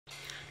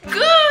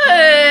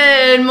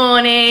Good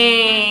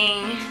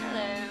morning.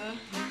 Hello.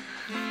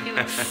 You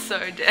look so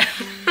dead.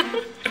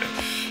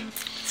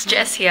 It's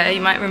Jess here.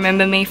 You might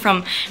remember me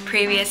from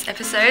previous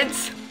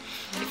episodes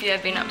if you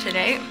have been up to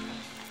date.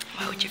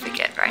 Why would you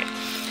forget, right?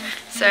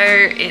 So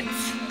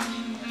it's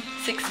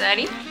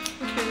 6:30.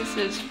 Okay, this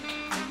is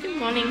good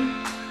morning.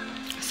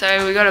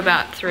 So we got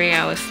about 3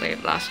 hours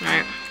sleep last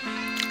night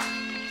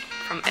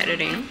from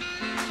editing,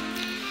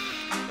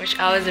 which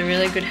hours are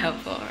really good help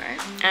for, right?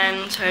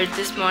 And so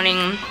this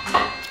morning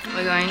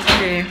we're going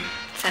to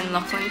send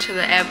Lachlan to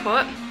the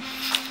airport.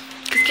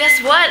 Because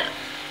guess what?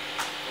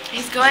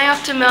 He's going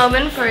off to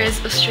Melbourne for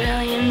his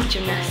Australian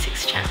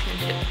Gymnastics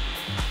Championship.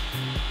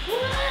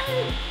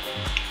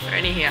 It's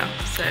already here,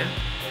 so.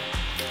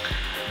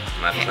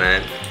 My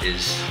plan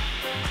is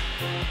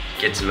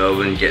get to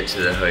Melbourne, get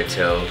to the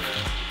hotel,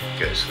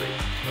 go sleep.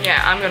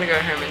 Yeah, I'm gonna go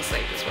home and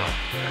sleep as well.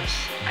 Nice.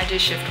 I do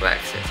shift work,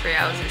 so 3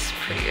 hours is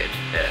pretty good.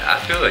 Yeah, I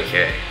feel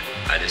okay.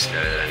 I just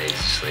know that I need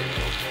to sleep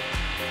more.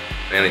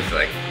 Mainly for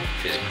like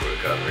physical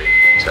recovery.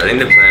 So I think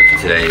the plan for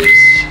today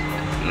is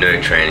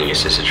no training,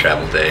 it's just a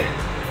travel day.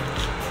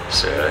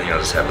 So I think I'll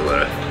just have a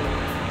lot of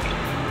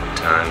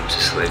time to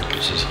sleep,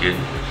 which is good.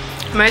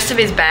 Most of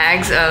his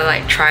bags are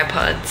like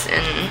tripods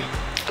and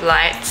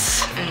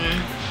lights,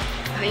 and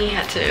I think he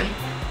had to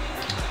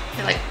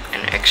get like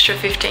an extra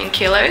 15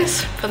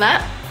 kilos for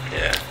that.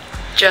 Yeah.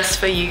 Just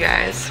for you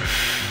guys.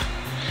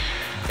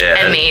 Yeah.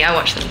 And me, I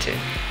watch them too.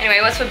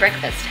 Anyway, what's for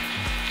breakfast?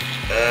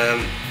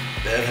 I'm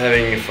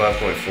having a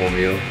 5.4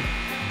 meal.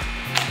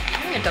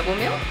 Having a double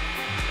meal?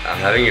 I'm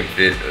having a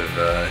bit of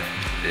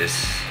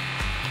this,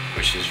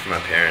 which is from my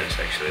parents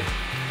actually.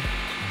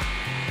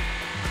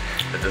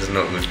 That does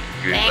not look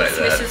good. Thanks,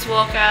 like that. Mrs.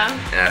 Walker.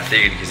 And I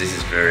figured because this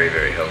is very,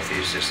 very healthy,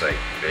 it's just like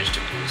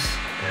vegetables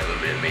and a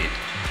little bit of meat.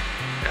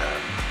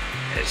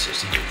 And it's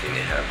just a good thing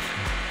to have.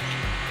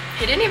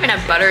 He didn't even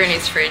have butter in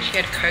his fridge. He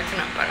had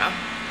coconut butter,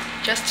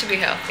 just to be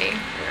healthy.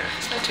 Yeah.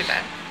 It's not too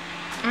bad.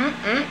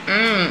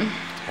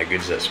 How good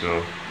does that smell?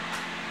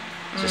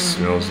 It just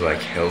smells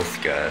like health,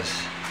 guys.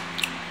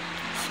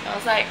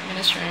 Smells like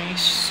minestrone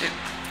soup.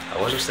 I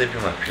wasn't sleeping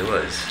on my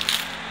pillows.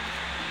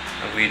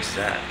 How weird is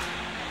that?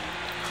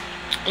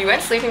 You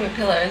weren't sleeping with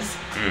pillows,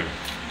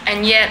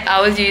 and yet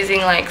I was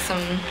using like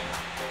some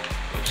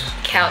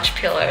couch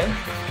pillow.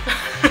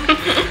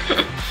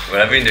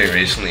 What I've been doing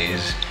recently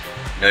is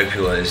no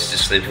pillows,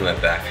 just sleeping on my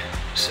back,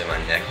 so my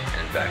neck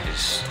and back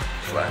is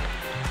flat.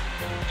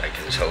 Like,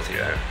 'cause it's healthy,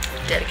 right?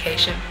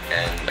 Dedication.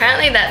 And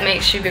apparently that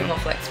makes you a bit more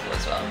flexible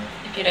as well,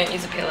 if you don't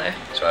use a pillow.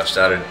 So I've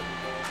started,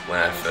 when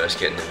I first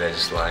get into bed,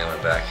 just lying on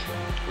my back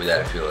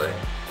without a pillow.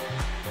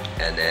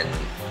 And then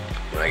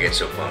when I get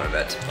to a point where I'm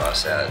about to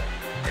pass out,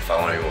 if I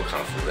want to be more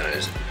comfortable, then I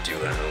just do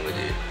what I normally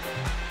do.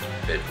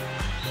 But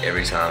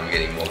every time I'm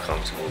getting more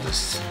comfortable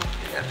just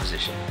in that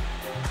position.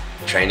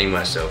 Training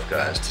myself,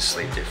 guys, to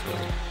sleep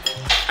differently.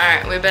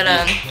 Alright, we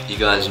better... You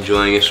guys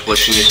enjoying us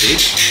watching us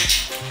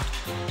eat?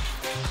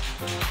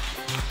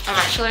 I'm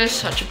actually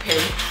such a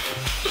pig.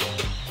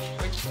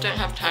 We just don't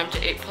have time to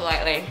eat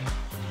politely.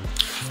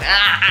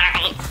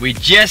 We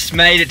just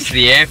made it to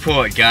the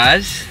airport,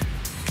 guys.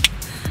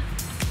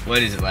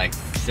 What is it, like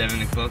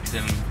 7 o'clock,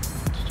 7?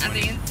 I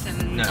think it's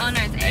 7. No, oh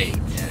no, it's 8.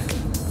 Yeah.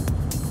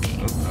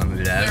 Oh, I'm a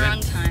bit out of it. We're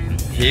on time.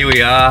 Here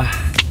we are.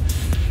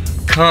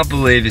 Can't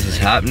believe this is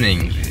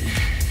happening.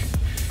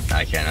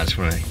 Okay, I just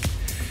want to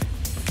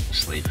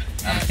sleep.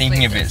 I'm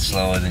thinking a bit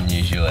slower than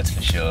usual, that's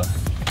for sure.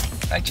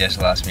 Like, Jess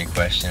will ask me a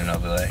question and I'll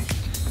be like...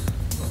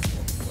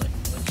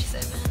 What'd you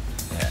say, man?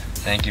 Yeah,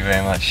 thank you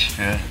very much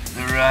for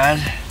the ride.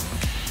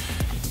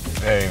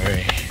 Very,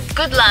 very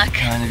good luck.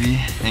 kind of you.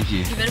 Thank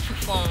you. You better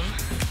perform.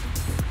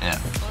 Yeah.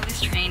 All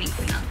this training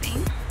for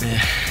nothing.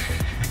 Yeah.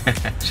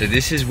 So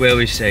this is where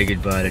we say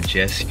goodbye to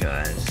Jess,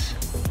 guys.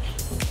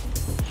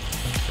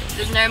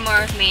 There's no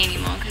more of me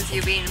anymore because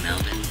you'll be in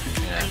Melbourne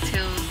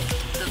until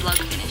the vlog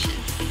finishes.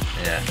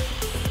 Yeah.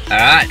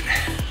 Alright,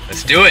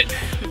 let's do it.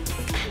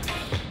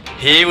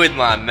 Here with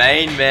my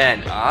main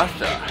man,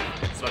 Arthur.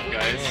 What's up,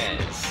 guys?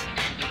 Yes.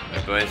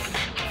 We're both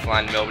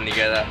flying to Melbourne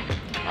together.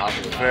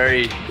 Arthur's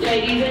very,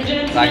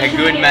 like a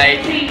good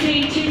mate.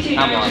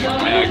 Come on.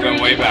 Yeah,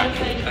 going way back.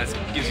 That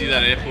gives you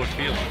that airport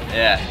feel.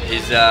 Yeah,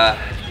 he's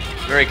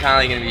very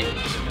kindly going to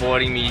be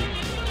supporting me,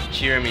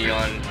 cheering me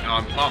on. Oh,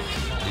 I'm pumped.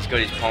 He's got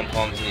his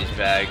pom-poms in his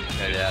bag,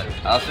 no doubt.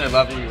 I also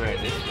love that you're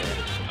wearing this shirt.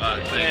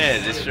 Thanks. Yeah,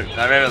 this. I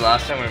remember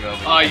last time we were in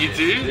Melbourne. Oh, you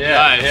do? Yeah,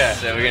 Nice. yeah.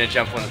 So we're gonna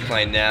jump on the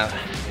plane now.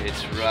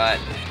 It's right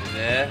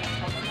there.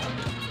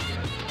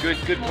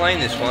 Good plane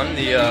this one.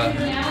 The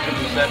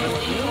 777.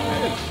 Look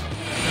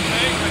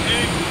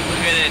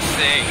at this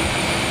thing.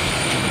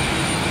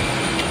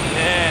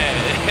 Yeah.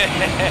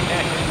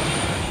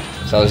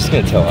 So I was just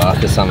gonna tell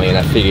Arthur something, and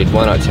I figured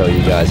why not tell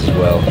you guys as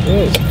well.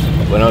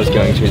 When I was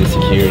going through the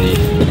security,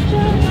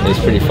 it was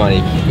pretty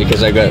funny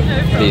because I got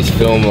these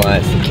film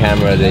lights, the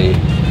camera, the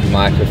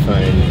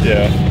microphone,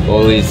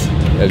 all these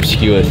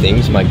obscure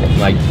things, my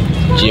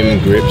gym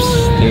grips,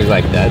 things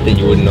like that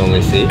you wouldn't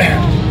normally see.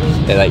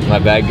 And like my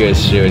bag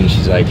goes through and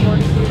she's like,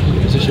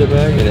 is this your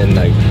bag? And then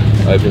like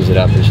opens it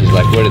up and she's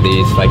like, what are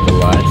these? Like the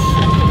lights.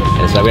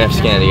 And it's like, we have to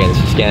scan it again.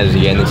 She scans it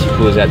again, then she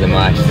pulls out the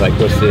mic. She's like,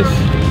 what's this?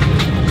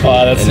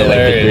 Oh, that's and hilarious.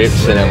 Like, the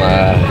grips, and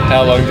I'm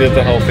how long did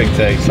the whole thing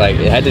take? It's like,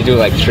 it had to do it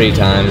like 3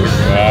 times,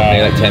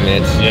 maybe like 10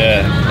 minutes.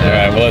 Yeah.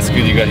 Alright, well that's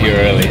good you got here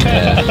early.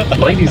 Yeah.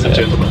 Ladies and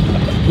gentlemen,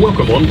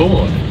 welcome on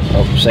board.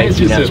 Oh,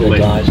 safety announcement,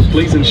 guys.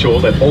 Please ensure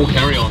that all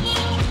carry on.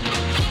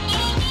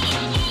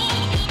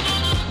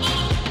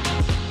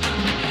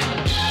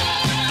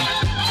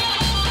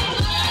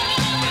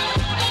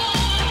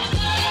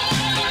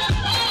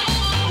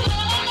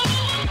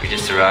 We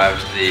just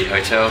arrived at the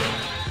hotel.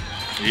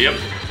 Yep.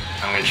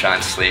 I'm gonna try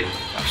and sleep.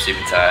 I'm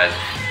super tired.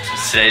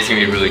 So today's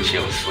gonna be really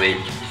chill. Sleep,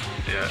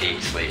 eat,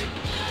 sleep.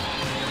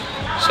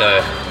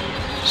 So,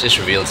 it's just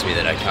revealed to me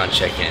that I can't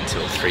check in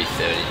until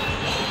 3:30.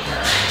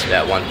 It's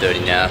about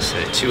 1:30 now,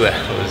 so 2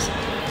 hours.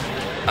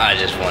 I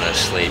just want to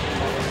sleep.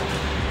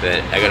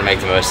 But I gotta make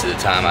the most of the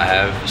time I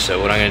have. So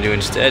what I'm gonna do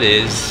instead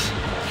is,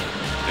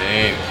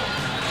 boom,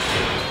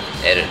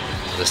 edit.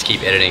 Let's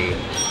keep editing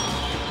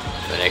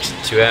for the next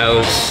 2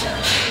 hours.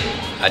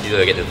 Ideally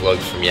I'll get the vlog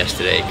from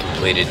yesterday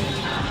completed.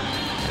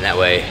 And that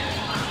way,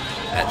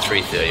 at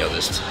 3:30 I'll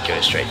just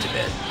go straight to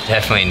bed.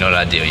 Definitely not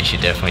ideal. You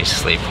should definitely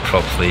sleep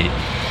properly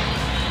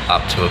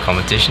up to a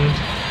competition.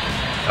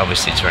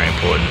 Obviously it's very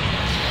important.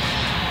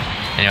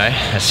 Anyway,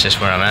 that's just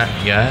where I'm at,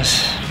 you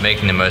guys.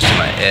 Making the most of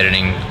my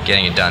editing,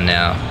 getting it done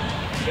now,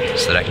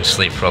 so that I can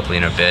sleep properly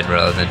in a bed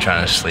rather than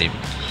trying to sleep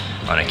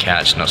on a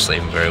couch, not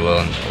sleeping very well,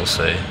 and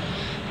also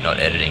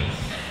not editing.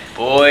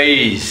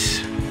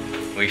 Boys,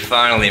 we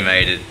finally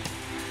made it.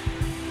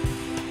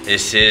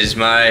 This is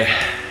my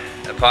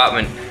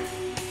apartment,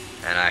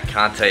 and I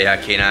can't tell you how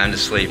keen I am to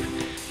sleep.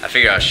 I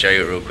figure I'll show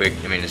you it real quick.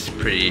 I mean, it's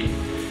pretty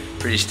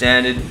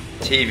standard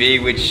TV,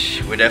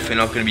 which we're definitely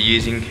not going to be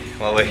using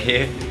while we're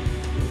here.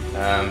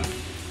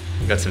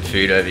 Got some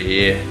food over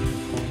here.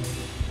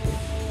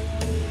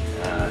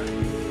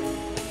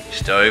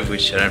 Stove,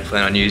 which I don't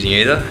plan on using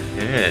either.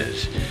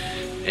 Yes.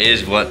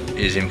 Here's what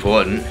is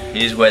important.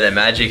 Here's where the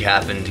magic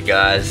happened,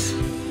 guys.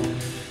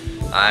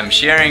 I'm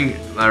sharing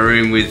my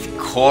room with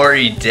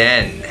Corey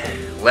Den.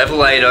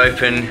 Level 8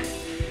 open.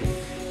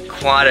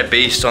 Quite a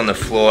beast on the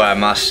floor, I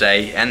must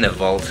say, and the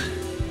vault.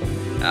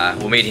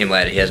 We'll meet him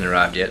later. He hasn't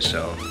arrived yet,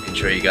 so I'll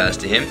intro you guys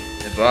to him.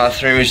 The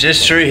bathroom is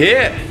just through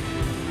here.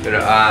 Got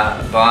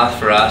a bath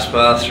for us,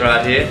 baths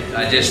right here.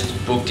 I just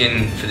booked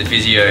in for the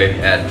physio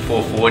at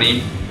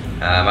 4:40.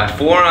 My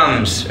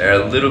forearms are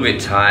a little bit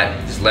tight.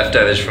 There's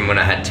leftovers from when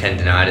I had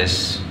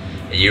tendinitis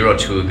a year or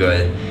 2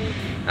 ago.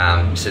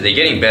 So they're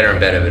getting better and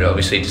better, but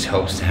obviously it just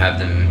helps to have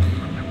them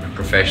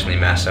professionally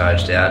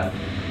massaged out,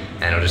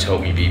 and it'll just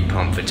help me be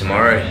pumped for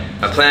tomorrow.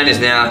 My plan is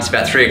now, it's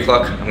about 3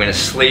 o'clock. I'm gonna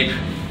sleep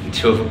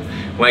until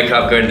wake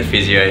up, go to the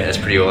physio. That's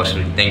pretty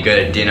awesome. Then go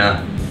to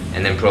dinner,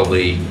 and then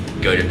probably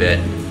go to bed.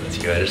 Let's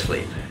go to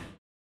sleep.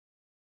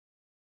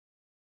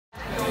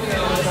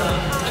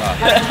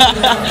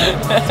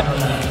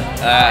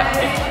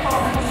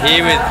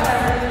 Here with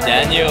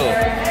Daniel,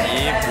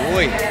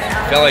 boy,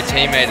 fellow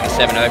teammate of the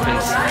 7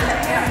 Opens.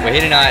 We're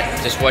here tonight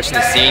just watching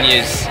the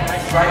seniors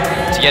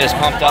to get us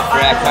pumped up for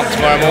our comp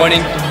tomorrow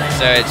morning.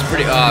 So it's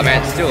pretty, oh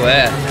man, it's still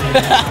there.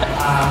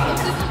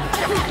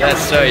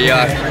 That's so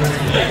yuck.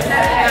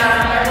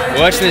 We're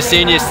watching the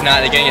seniors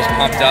tonight, they're getting us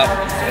pumped up.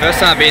 First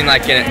time I've been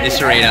like in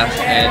this arena,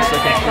 and it's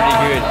looking pretty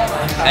good.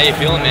 How you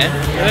feeling, man?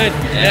 Good,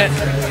 yeah.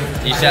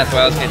 New South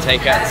Wales gonna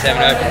take out the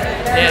 7 Open.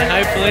 Yeah,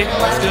 hopefully.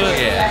 Let's do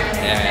it.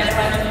 Yeah, man.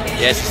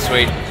 Yeah, this is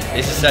sweet.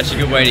 This is such a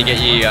good way to get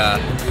you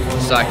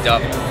psyched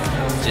up,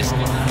 just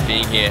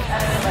being here.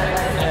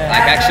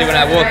 Like actually when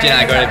I walked in,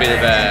 I got a bit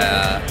of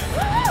a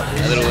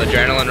little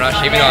adrenaline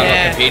rush, even though I'm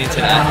not competing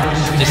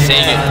tonight, just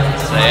seeing it.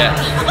 So yeah,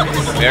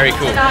 very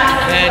cool.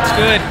 Yeah, it's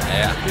good.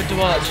 Yeah. Good to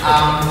watch.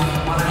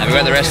 And we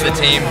got the rest of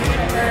the team.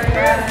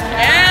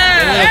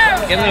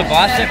 Get a little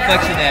bicep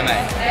flex in there,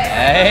 mate.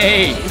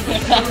 Hey!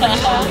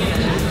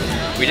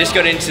 We just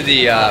got into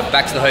the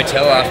back to the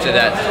hotel after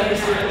that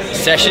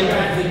session.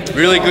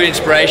 Really good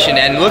inspiration,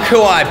 and look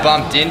who I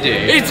bumped into.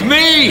 It's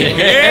me!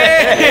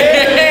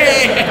 Yeah.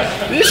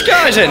 This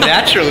guy's a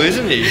natural,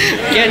 isn't he?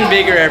 Getting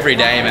bigger every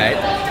day, mate.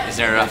 Is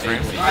there enough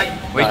room?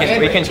 We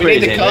can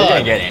squeeze in. We're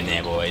gonna get in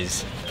there,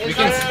 boys. We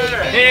can.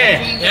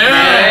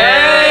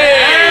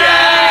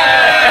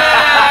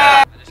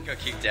 I just got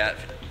kicked out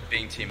for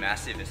being too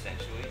massive,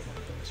 essentially.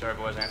 Sorry,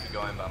 boys, I have to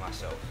go in by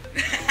myself.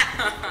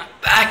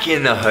 Back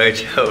in the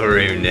hotel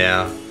room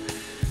now.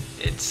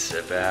 It's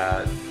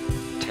about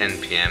 10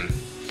 p.m.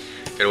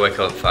 Gotta wake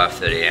up at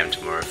 5:30 a.m.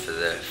 tomorrow for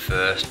the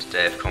first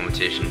day of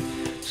competition.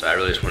 So I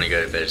really just want to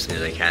go to bed as soon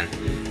as I can.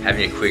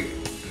 Having a quick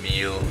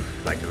meal,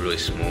 like a really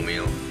small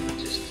meal.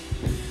 Just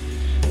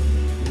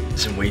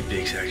some wheat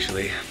bix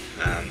actually.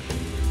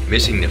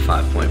 Missing the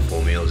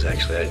 5.4 meals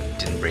actually. I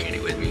didn't bring any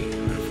with me,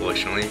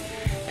 unfortunately.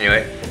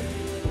 Anyway,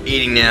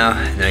 eating now,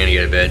 then I'm gonna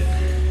go to bed,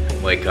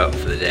 wake up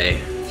for the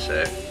day.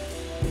 So,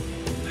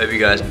 hope you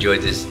guys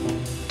enjoyed this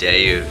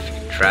day of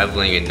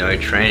traveling and no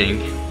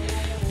training.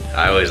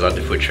 I always love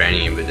to put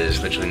training in, but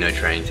there's literally no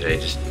training today,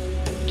 just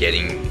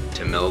getting to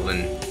to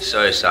Melbourne.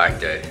 So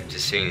psyched though,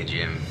 just seeing the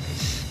gym,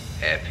 it's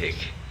epic.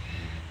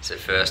 It's the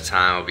first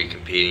time I'll be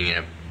competing in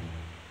a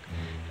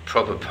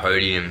proper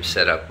podium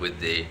setup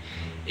with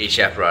each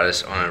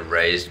apparatus on a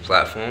raised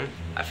platform.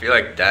 I feel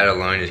like that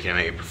alone is going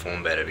to make me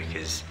perform better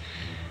because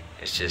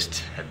it's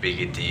just a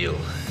bigger deal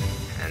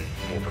and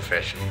more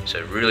professional.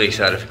 So really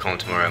excited for comp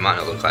tomorrow. It might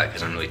not look like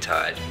because I'm really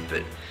tired, but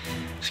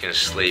I'm just going to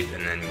sleep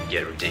and then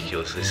get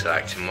ridiculously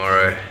psyched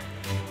tomorrow.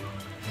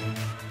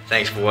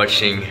 Thanks for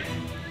watching.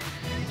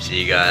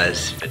 See you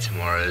guys for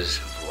tomorrow's